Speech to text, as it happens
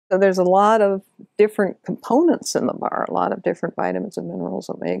So there's a lot of different components in the bar, a lot of different vitamins and minerals,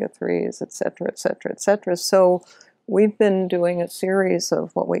 omega-3s, et cetera, et cetera, et cetera. So we've been doing a series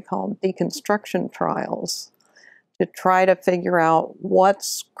of what we call deconstruction trials to try to figure out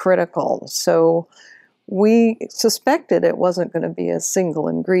what's critical. So we suspected it wasn't going to be a single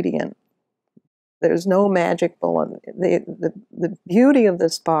ingredient. There's no magic bullet. The beauty of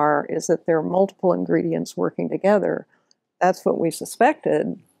this bar is that there are multiple ingredients working together. That's what we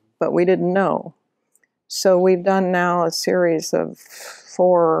suspected, but we didn't know. So we've done now a series of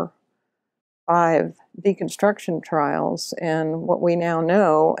 4, 5 deconstruction trials, and what we now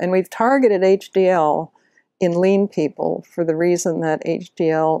know, and we've targeted HDL in lean people for the reason that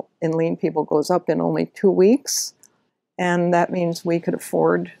HDL in lean people goes up in only 2 weeks, and that means we could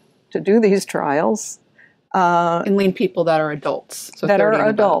afford to do these trials. In lean people that are adults. So that are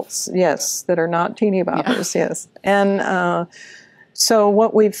adults, yes, that are not teeny boppers, yes. And so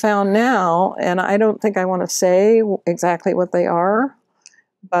what we've found now, and I don't think I want to say exactly what they are,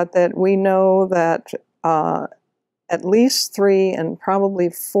 but that we know that at least 3 and probably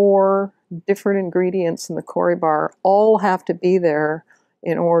 4 different ingredients in the CHORIBar all have to be there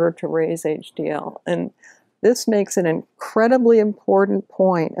in order to raise HDL. And this makes an incredibly important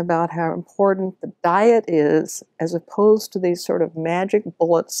point about how important the diet is as opposed to these sort of magic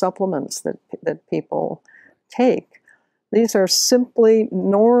bullet supplements that people take. These are simply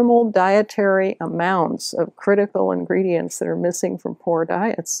normal dietary amounts of critical ingredients that are missing from poor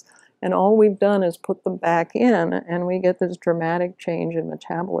diets. And all we've done is put them back in, and we get this dramatic change in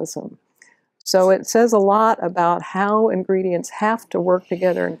metabolism. So it says a lot about how ingredients have to work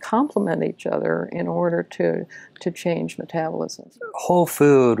together and complement each other in order to change metabolism. Whole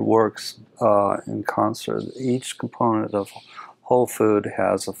food works in concert. Each component of whole food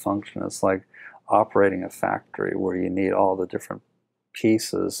has a function. It's like operating a factory where you need all the different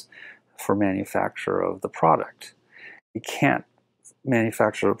pieces for manufacture of the product. You can't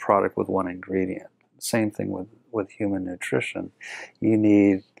manufacture a product with one ingredient. Same thing with human nutrition. You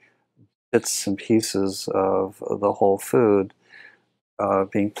need bits and pieces of the whole food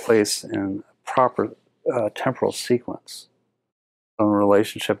being placed in proper temporal sequence. So in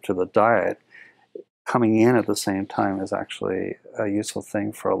relationship to the diet, coming in at the same time is actually a useful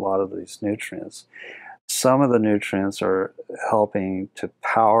thing for a lot of these nutrients. Some of the nutrients are helping to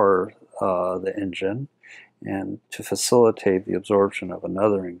power the engine and to facilitate the absorption of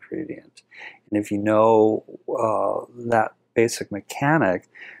another ingredient. And if you know that basic mechanic,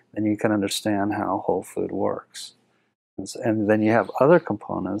 then you can understand how whole food works. And then you have other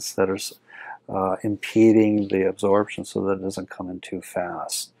components that are impeding the absorption so that it doesn't come in too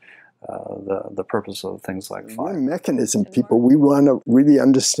fast. The purpose of things like fiber. One mechanism, people, we want to really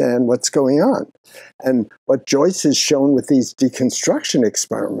understand what's going on. And what Joyce has shown with these deconstruction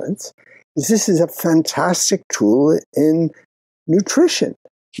experiments is this is a fantastic tool in nutrition.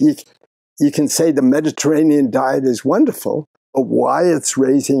 You can say the Mediterranean diet is wonderful, but why it's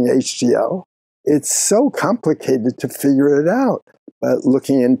raising HDL, it's so complicated to figure it out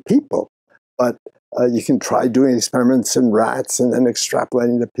looking in people. But you can try doing experiments in rats and then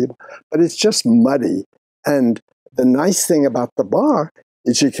extrapolating to people. But it's just muddy. And the nice thing about the bar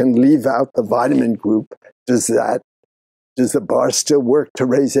is you can leave out the vitamin group. Does the bar still work to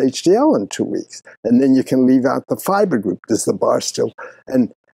raise HDL in 2 weeks? And then you can leave out the fiber group. Does the bar still...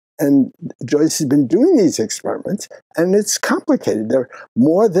 And Joyce has been doing these experiments, and it's complicated. There are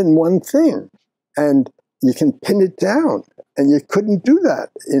more than one thing, and you can pin it down. And you couldn't do that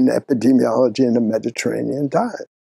in epidemiology in a Mediterranean diet.